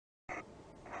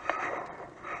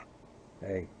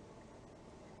Hey,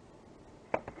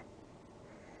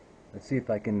 let's see if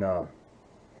I can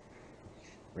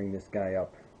bring this guy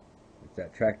up. It's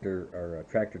that Tractor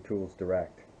Tools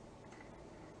Direct.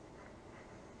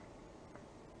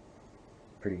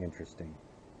 Pretty interesting.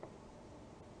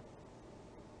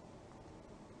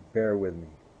 Bear with me.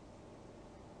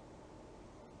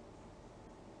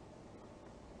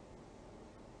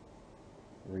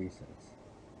 Reasons.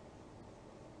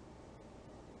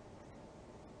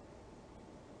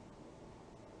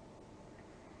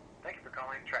 Thank you for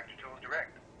calling Tractor Tools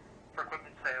Direct. For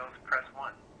equipment sales, press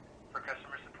 1. For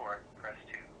customer support, press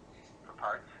 2. For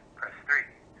parts, press 3.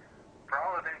 For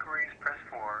all other inquiries, press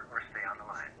 4 or stay on the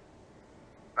line.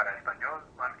 Para español,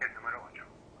 marque el número 8.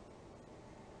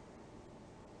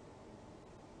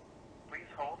 Please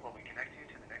hold while we connect you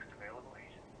to the next available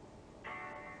agent.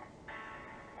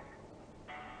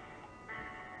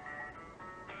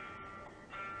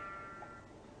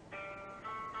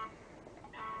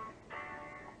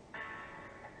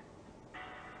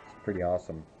 Pretty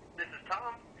awesome. This is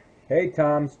Tom. Hey,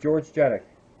 Tom, it's George Jeddick.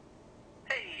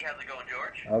 Hey, how's it going,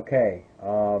 George? Okay.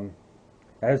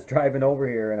 I was driving over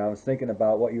here and I was thinking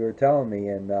about what you were telling me,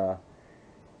 and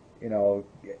you know,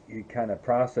 you kind of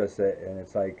process it, and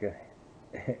it's like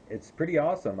it's pretty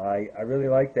awesome. I really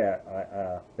like that.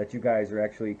 That you guys are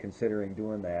actually considering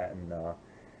doing that, and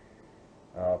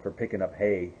for picking up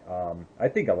hay. I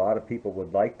think a lot of people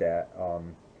would like that.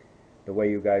 The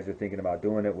way you guys are thinking about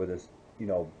doing it with this,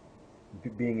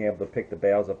 being able to pick the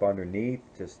bales up underneath,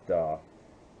 just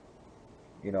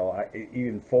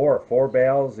even four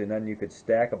bales, and then you could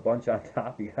stack a bunch on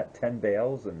top. You got 10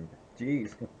 bales, and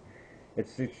geez,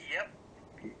 it's Yep.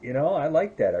 I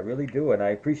like that. I really do, and I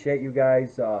appreciate you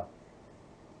guys.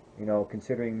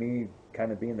 Considering me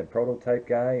kind of being the prototype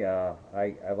guy,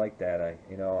 I like that.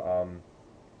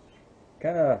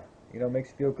 Kind of makes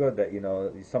you feel good that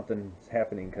something's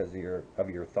happening because of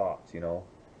your thoughts.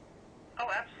 Oh,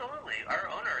 absolutely. Our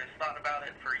owner has thought about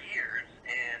it for years,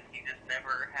 and he just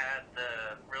never had the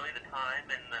time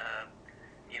and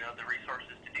the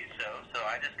resources to do so. So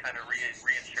I just kind of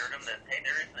reassured him that hey,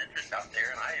 there is an interest out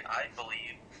there, and I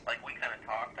believe, like we kind of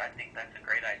talked, I think that's a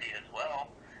great idea as well.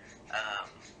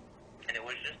 Um, and it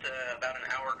was just about an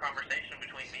hour conversation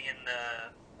between me and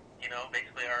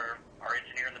basically our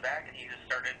engineer in the back, and he just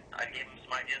started. I gave him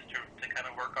some ideas to kind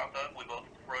of work off of. We both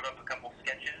wrote up a couple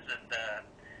sketches, and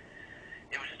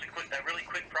it was just a really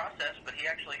quick process, but he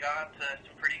actually got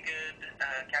some pretty good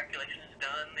calculations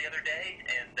done the other day,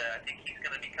 and I think he's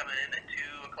going to be coming in at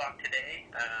 2 o'clock today,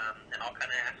 and I'll kind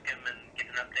of ask him and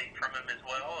get an update from him as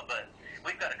well. But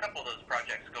we've got a couple of those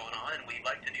projects going on, and we'd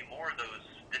like to do more of those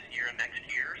this year and next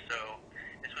year. So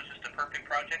this was just a perfect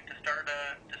project to start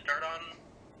on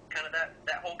kind of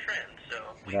that whole trend. So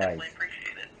we Nice. definitely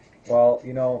appreciate it. Well,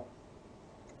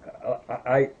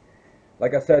 I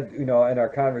like I said, in our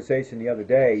conversation the other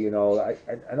day, I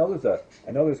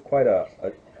know there's quite a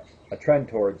trend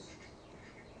towards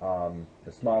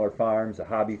the smaller farms, the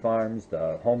hobby farms,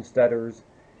 the homesteaders,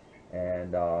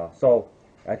 and so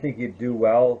I think you'd do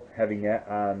well having that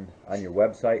on your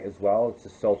website as well,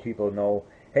 just so people know,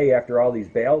 hey, after all these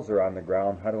bales are on the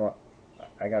ground, how do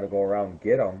I got to go around and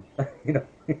get them,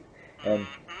 and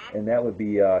Mm-hmm. and that would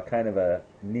be kind of a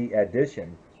neat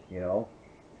addition, you know.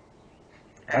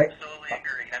 I Absolutely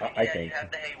agree. I mean, I yeah, you think. have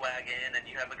the hay wagon, and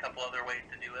you have a couple other ways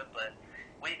to do it, but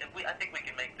I think we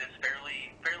can make this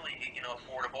fairly,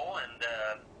 affordable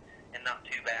and not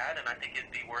too bad, and I think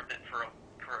it'd be worth it for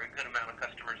a good amount of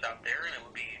customers out there, and it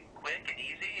would be quick and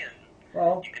easy, and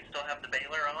Well, you can still have the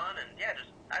baler on, and yeah,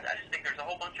 I just think there's a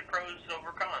whole bunch of pros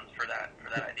over cons for that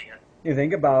idea. you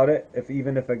think about it.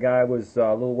 Even if a guy was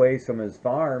a little ways from his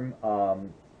farm,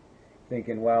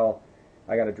 thinking, well,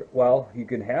 you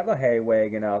can have a hay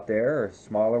wagon out there, or a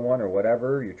smaller one, or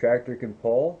whatever your tractor can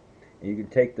pull. And you can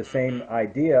take the same Mm-hmm.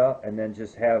 idea and then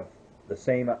just have the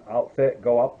same outfit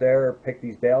go up there, pick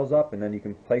these bales up, and then you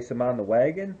can place them on the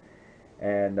wagon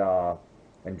and uh,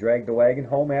 and drag the wagon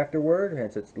home afterward.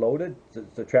 As it's loaded,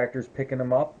 the tractor's picking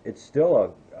them up. It's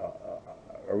still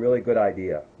a really good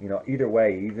idea. Either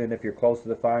way, even if you're close to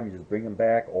the farm, you just bring them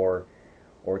back, or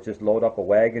just load up a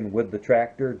wagon with the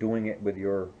tractor, doing it with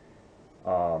your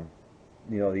um,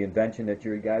 the invention that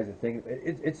you guys are thinking.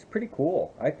 It's pretty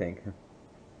cool, I think.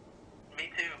 Me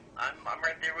too. I'm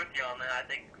right there with you on that. I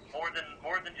think more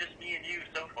than just me and you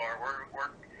so far. We're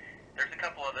there's a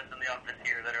couple of us in the office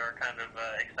here that are kind of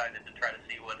excited to try to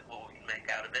see what we can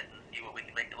make out of it and see what we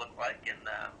can make it look like. And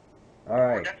All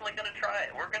we're right. definitely going to try it.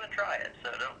 We're going to try it. So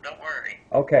don't worry.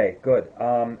 Okay, good.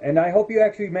 And I hope you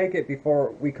actually make it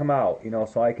before we come out,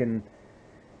 so I can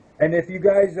And if you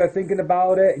guys are thinking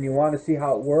about it and you want to see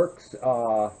how it works,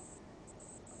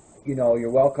 you know, you're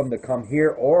welcome to come here,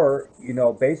 or, you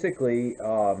know, basically,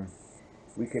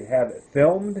 we could have it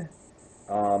filmed,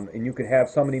 and you could have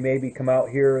somebody maybe come out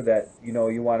here that, you know,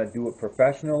 you want to do it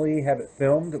professionally, have it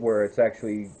filmed where it's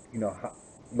actually, you know,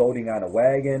 loading on a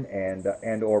wagon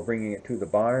and or bringing it to the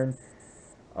barn.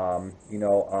 You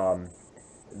know,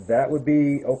 that would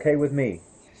be okay with me.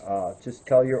 Just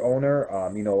tell your owner,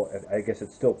 you know, I guess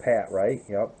it's still Pat, right?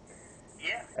 Yep.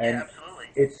 Yeah, And absolutely.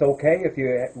 it's okay if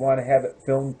you want to have it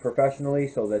filmed professionally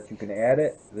so that you can add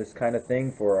it, this kind of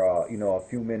thing, for you know, a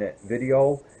few minute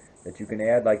video that you can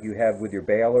add like you have with your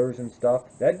balers and stuff.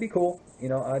 That'd be cool. You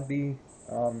know, I'd be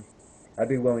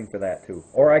willing for that too.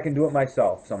 Or I can do it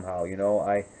myself somehow. You know,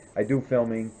 I do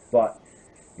filming, but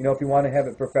you know, if you want to have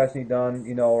it professionally done,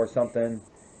 you know, or something,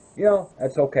 you know,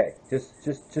 that's okay.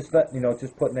 Just let, you know,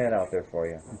 just putting that out there for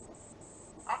you.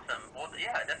 Awesome. Well,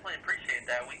 yeah, I definitely appreciate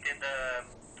that. We could,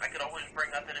 I could always bring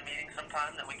up in a meeting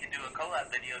sometime that we could do a collab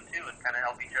video too, and kind of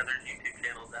help each other's YouTube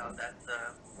channels out.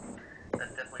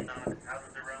 That's definitely not out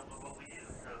of the realm of what we do.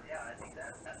 So yeah, I think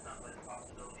that sounds like a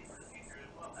possibility for the future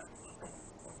as well. Absolutely.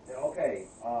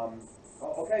 Okay.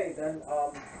 Okay, then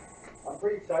I'm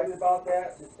pretty excited about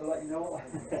that. Just to let you know.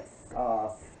 Cool. uh,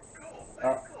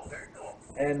 Very cool. Very cool.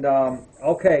 and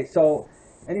okay, so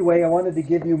anyway, I wanted to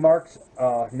give you Mark's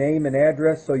name and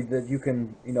address so that you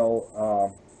can, you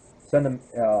know, send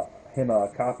him a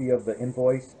copy of the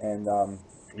invoice, and you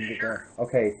can get going. Sure.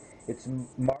 Okay, it's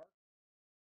Mark.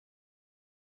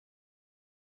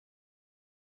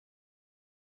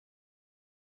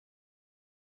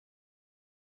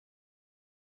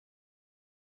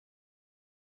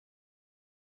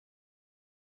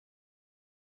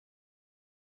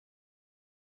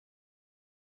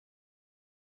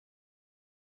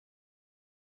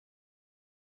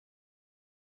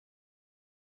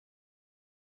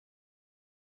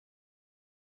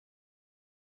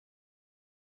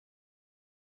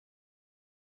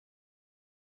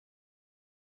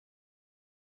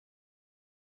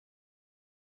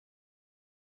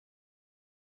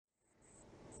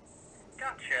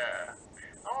 Gotcha.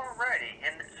 Alrighty.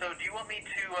 And so, do you want me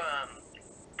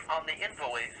to, on the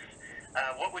invoice,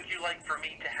 what would you like for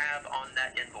me to have on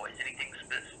that invoice? Anything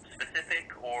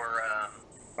specific, or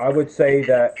I would say is it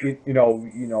that you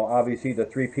know, obviously the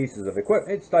three pieces of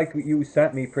equipment. It's like you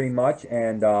sent me pretty much,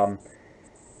 and uh,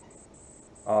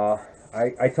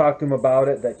 I talked to him about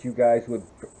it that you guys would,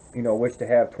 you know, wish to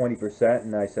have 20%,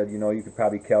 and I said, you know, you could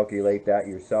probably calculate that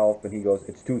yourself. And he goes,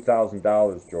 it's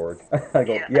 $2,000, George. I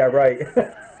go, Yeah. yeah, right.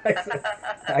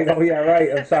 I go, yeah, right.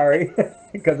 I'm sorry,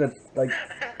 because it's like,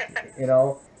 you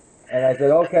know, and I said,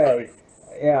 That's okay,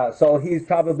 funny. yeah. So he's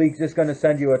probably just going to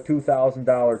send you a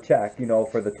 $2,000 check, you know,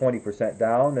 for the 20%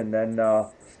 down, and then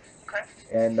Okay.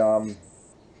 and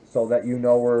so that you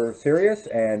know we're serious,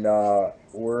 and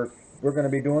we're going to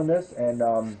be doing this, and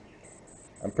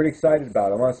I'm pretty excited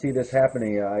about it. I want to see this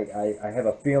happening. I have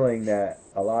a feeling that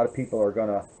a lot of people are going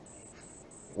to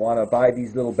want to buy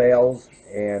these little bales,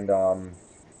 and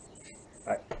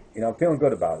I, you know, I'm feeling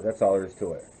good about it. That's all there is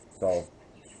to it. So,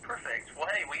 Perfect. Well,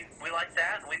 hey, we like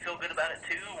that, and we feel good about it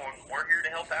too. We're here to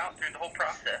help out through the whole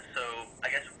process. So I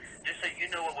guess just so you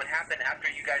know, what would happen after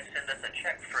you guys send us a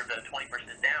check for the 20%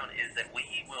 down is that we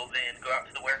will then go out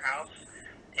to the warehouse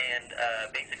and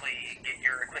basically get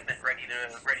your equipment ready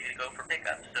to go for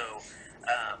pickup. So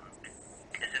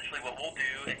essentially, what we'll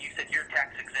do, and you said you're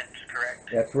tax exempt, correct?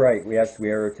 that's right. We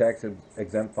are a tax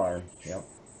exempt farm. Yep.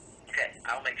 Okay,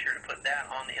 I'll make sure to put that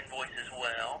on the invoice as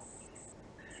well,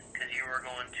 because you are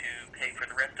going to pay for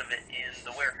the rest of it in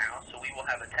the warehouse. So we will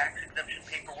have a tax exemption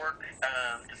paperwork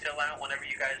to fill out whenever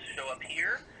you guys show up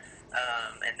here.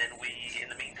 And then we, in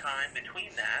the meantime,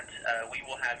 between that, we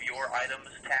will have your items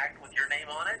tagged with your name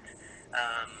on it.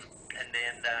 And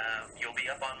then you'll be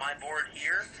up on my board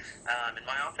here in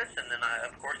my office. And then,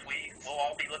 of course, we will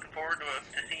all be looking forward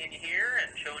to seeing you here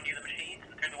and showing you the machines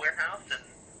and through the warehouse. And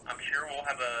I'm sure we'll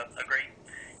have a great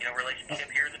relationship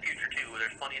here in the future too.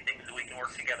 There's plenty of things that we can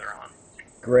work together on.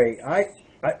 Great.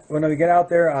 When we get out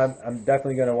there, I'm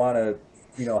definitely going to want to,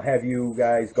 you know, have you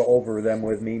guys go over them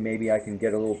with me. Maybe I can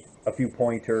get a few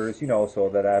pointers, you know, so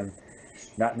that I'm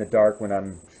not in the dark when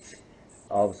I'm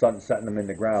all of a sudden setting them in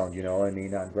the ground, you know, I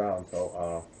mean, on ground.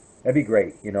 So that'd be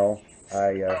great, you know. Oh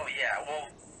yeah. Well,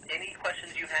 any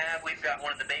questions you have, we've got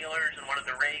one of the balers and one of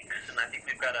the rakes, and I think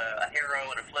we've got a harrow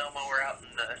and a flail mower out in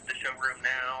the showroom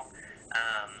now.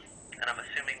 And I'm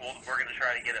assuming we're going to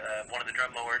try to get one of the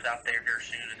drum mowers out there here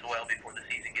soon as well before the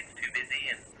season gets too busy.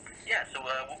 And yeah, so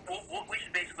we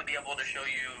should basically be able to show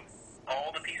you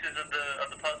all the pieces of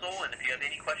the puzzle. And if you have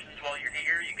any questions while you're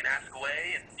here, you can ask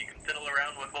away, and you can fiddle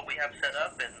around with what we have set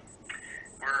up. And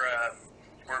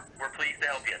we're pleased to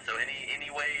help you. So any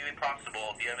way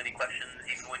possible, if you have any questions,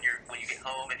 even when you get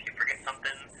home, if you forget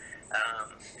something,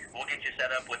 we'll get you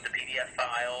set up with the PDF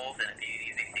files. And if you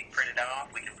need anything printed off,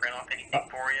 we can print off anything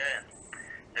for you. And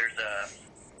there's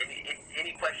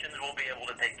any questions we'll be able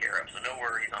to take care of. So no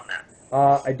worries on that.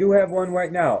 I do have one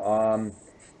right now.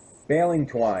 Baling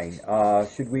twine.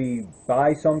 Should we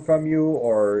buy some from you,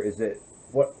 or is it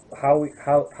what? How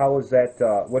is that?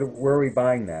 Where are we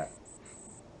buying that?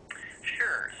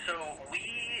 Sure. So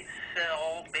we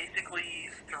sell basically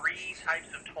 3 types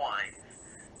of twine,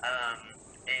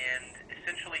 and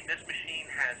essentially this machine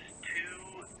has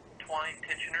 2 twine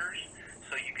tensioners,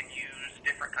 so you can use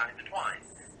different kinds of twine.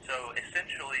 So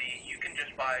essentially, you can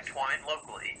just buy twine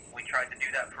locally. We tried to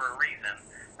do that for a reason.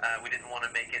 We didn't want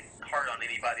to make it hard on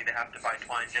anybody to have to buy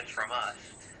twine just from us,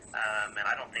 and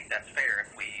I don't think that's fair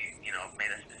if we, made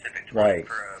a specific twine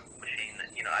for a machine.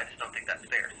 I just don't think that's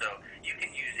fair. So you can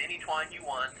use any twine you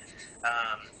want.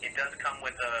 It does come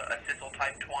with a sisal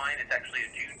type twine. It's actually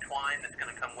a Jute twine that's going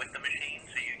to come with the machine.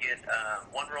 So you get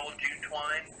 1 roll of Jute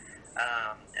twine,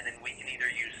 and then we can either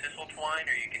use sisal twine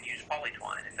or you can use poly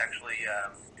twine. It's actually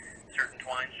certain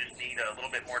twines just need a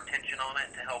little bit more tension on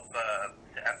it to help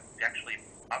to actually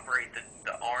operate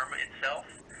the arm itself.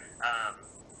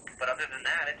 But other than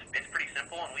that, it's pretty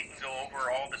simple, and we can go over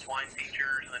all the twine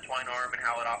features and the twine arm and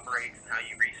how it operates and how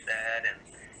you reset and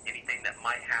anything that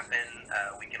might happen.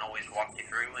 We can always walk you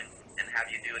through and have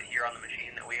you do it here on the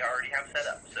machine that we already have set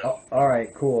up. So. Oh, all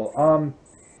right, cool.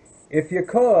 If you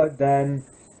could, then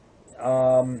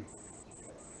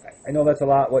I know that's a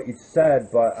lot what you said,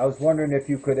 but I was wondering if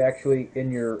you could actually,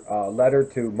 in your letter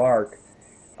to Mark,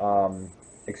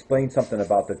 explain something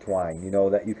about the twine.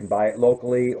 That you can buy it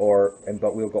locally,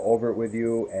 but we'll go over it with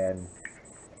you, and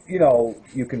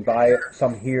you can buy it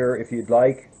some here if you'd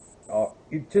like.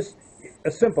 Just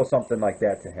a simple something like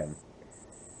that to him.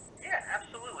 Yeah,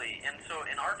 absolutely. And so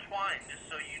in our twine, just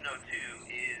so you know too,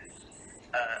 is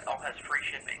all has free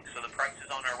shipping. So the price is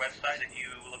on our website. If you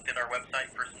looked at our website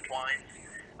for some twines,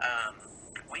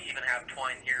 we even have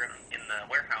twine here in the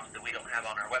warehouse that we don't have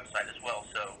on our website as well.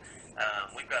 So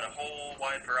we've got a whole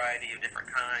wide variety of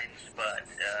different kinds, but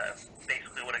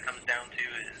basically what it comes down to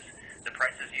is the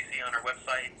prices you see on our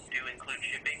website do include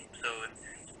shipping. So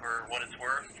for what it's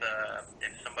worth,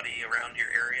 if somebody around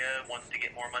your area wants to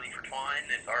get more money for twine,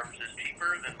 if ours is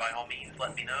cheaper, then by all means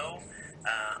let me know.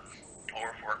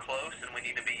 Or if we're close and we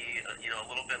need to be a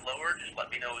little bit lower, just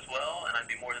let me know as well, and I'd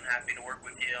be more than happy to work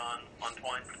with you on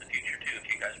twine for the future too, if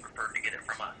you guys prefer to get it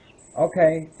from us.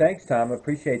 Okay, thanks, Tom. I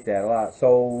appreciate that a lot.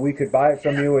 So we could buy it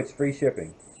from you. It's free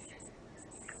shipping.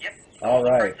 Yep. All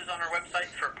right. The prices on our website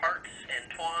for parts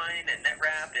and twine and net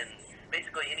wrap and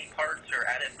basically any parts or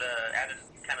added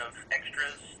kind of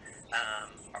extras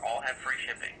all have free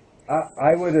shipping.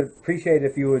 I would appreciate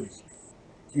if you would,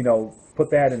 put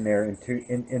that in there in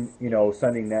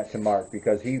sending that to Mark,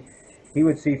 because he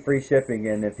would see free shipping,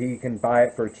 and if he can buy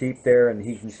it for cheap there, and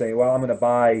he can say, well, I'm going to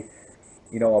buy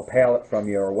a pallet from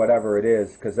you or whatever it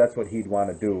is, because that's what he'd want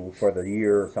to do for the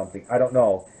year or something. I don't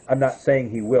know. I'm not saying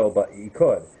he will, but he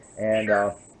could. And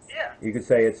Sure. Yeah. You could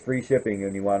say it's free shipping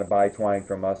and you want to buy twine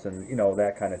from us, and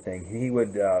that kind of thing. He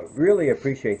would really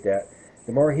appreciate that.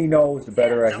 The more he knows, the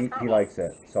better he likes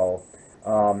it. So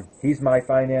he's my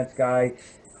finance guy.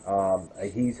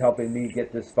 He's helping me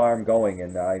get this farm going,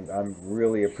 and I'm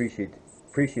really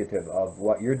appreciative of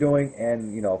what you're doing,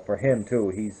 and for him too.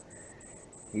 He's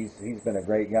been a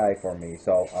great guy for me.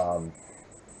 So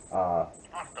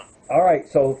Awesome. all right.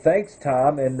 So thanks,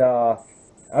 Tom, and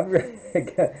I'm really,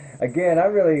 again,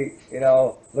 I'm really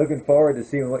looking forward to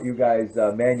seeing what you guys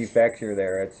manufacture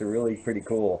there. It's really pretty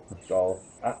cool. So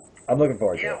I'm looking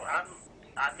forward to it.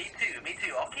 Yeah, me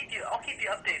too. I'll keep you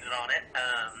updated on it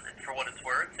for what it's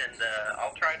worth, and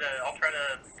I'll try to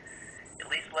at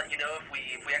least let you know if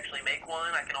we actually make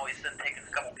one. I can always take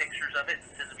a couple pictures of it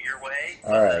and send them your way.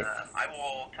 All right. I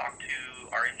will talk to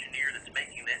our engineer that's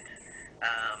making it.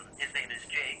 His name is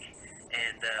Jake,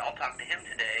 and I'll talk to him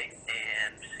today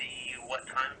and see what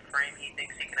time frame he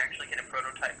thinks he can actually get a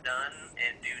prototype done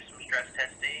and do some stress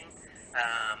testing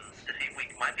to see if we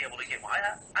might be able to get one.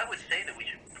 I would say that we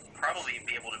should probably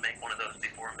be able to make one of those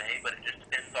before May, but it just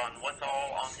depends on what's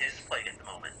all on his plate at the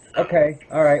moment. So, Okay.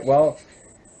 All right. Well,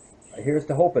 here's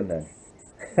to hoping then.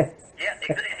 yeah,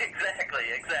 exactly.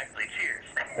 Cheers.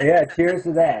 Yeah. Cheers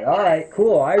to that. All right.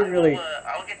 Cool. I'll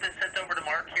get this sent over to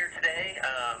Mark here today.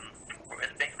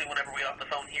 Basically, whenever we get off the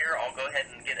phone here, I'll go ahead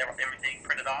and get everything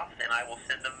printed it off, and I will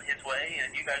send them his way.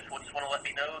 And if you guys will just want to let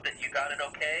me know that you got it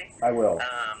okay. I will.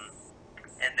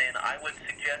 And then I would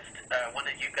suggest when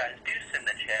you guys do send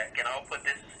the check, and I'll put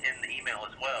this in the email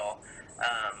as well,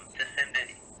 to send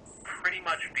it pretty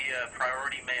much via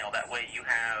priority mail. That way you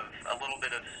have a little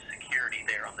bit of security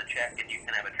there on the check, and you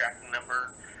can have a tracking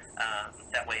number.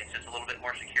 That way it's just a little bit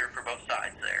more secure for both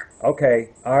sides there.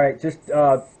 Okay. All right. Just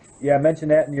yeah, mention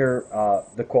that in your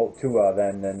the quote too.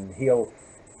 Then, and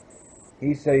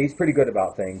he's pretty good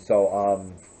about things. So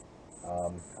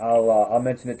I'll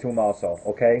mention it to him also.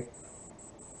 Okay.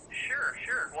 Sure.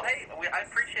 Well, hey, I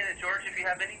appreciate it, George. If you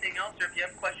have anything else or if you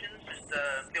have questions, just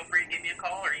feel free to give me a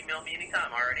call or email me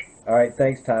anytime. Alrighty. All right.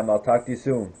 Thanks, Tom. I'll talk to you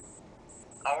soon.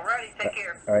 Alrighty. Take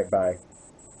care. All right. Bye.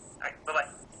 All right. Bye bye.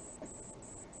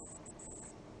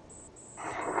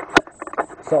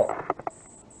 So,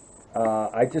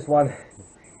 I just wanted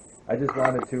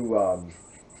to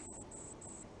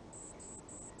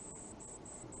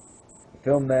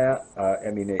film that.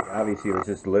 I mean, obviously, I was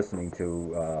just listening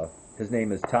to. His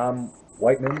name is Tom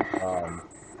Whiteman,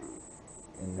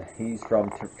 and he's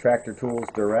from Tractor Tools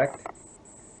Direct.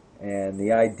 And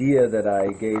the idea that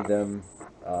I gave them,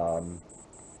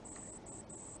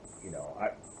 you know,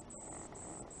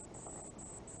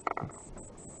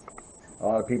 a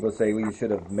lot of people say, well, you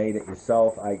should have made it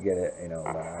yourself. I get it, you know,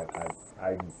 but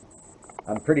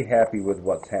I'm pretty happy with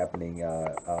what's happening.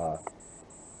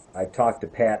 I talked to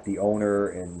Pat, the owner,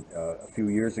 a few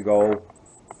years ago,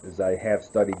 as I have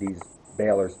studied these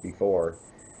balers before,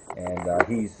 and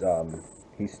he's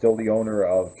still the owner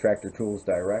of Tractor Tools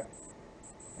Direct.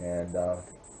 And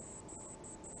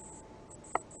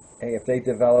hey, if they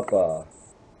develop a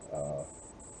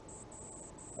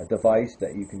device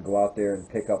that you can go out there and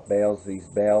pick up these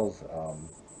bales.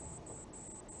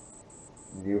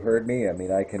 You heard me. I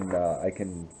mean, I'd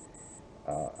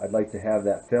like to have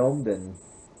that filmed, and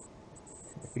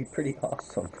it'd be pretty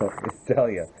awesome, let me tell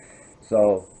you.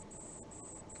 So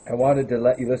I wanted to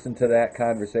let you listen to that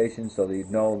conversation so that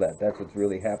you'd know that that's what's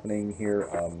really happening here.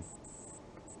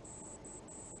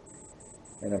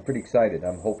 And I'm pretty excited.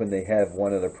 I'm hoping they have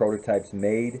one of the prototypes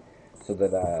made so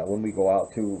that when we go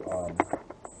out to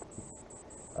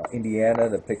Indiana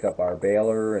to pick up our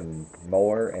baler and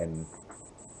mower and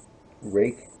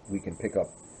rake, we can pick up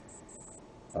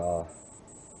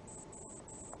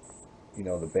you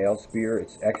know, the bale spear.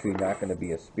 It's actually not going to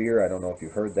be a spear. I don't know if you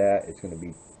heard that. It's going to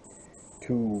be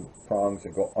two prongs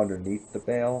that go underneath the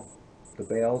bales,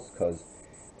 because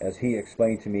as he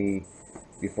explained to me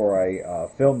before I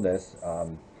filmed this,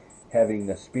 having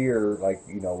the spear like,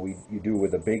 you know, you do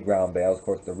with the big round bales. Of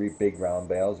course, the big round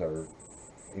bales are,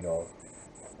 you know,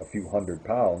 a few 100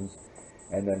 pounds,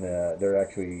 and then they're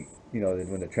actually, you know,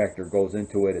 when the tractor goes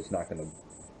into it, it's not going to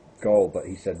go. But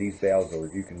he said these bales are,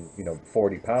 you can, you know,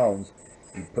 40 pounds,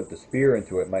 you put the spear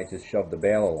into it, might just shove the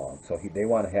bale along. So they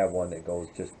want to have one that goes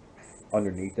just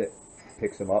underneath it,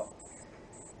 picks them up,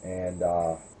 and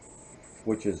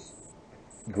which is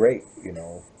great, you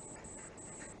know.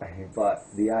 But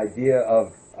the idea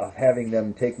of having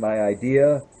them take my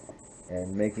idea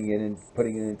and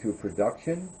putting it into a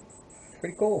production,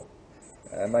 pretty cool.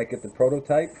 I might get the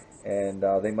prototype, and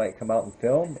they might come out and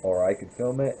film, or I could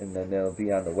film it, and then it'll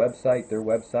be on the website, their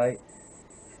website.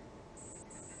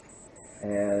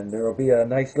 And there will be a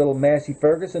nice little Massey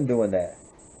Ferguson doing that,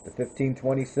 the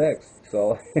 1526.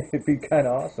 So it'd be kind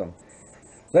of awesome.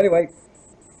 So anyway,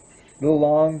 a little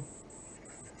long.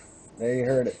 There you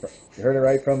heard it. You heard it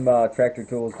right from Tractor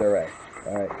Tools Direct.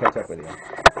 All right, catch up with you.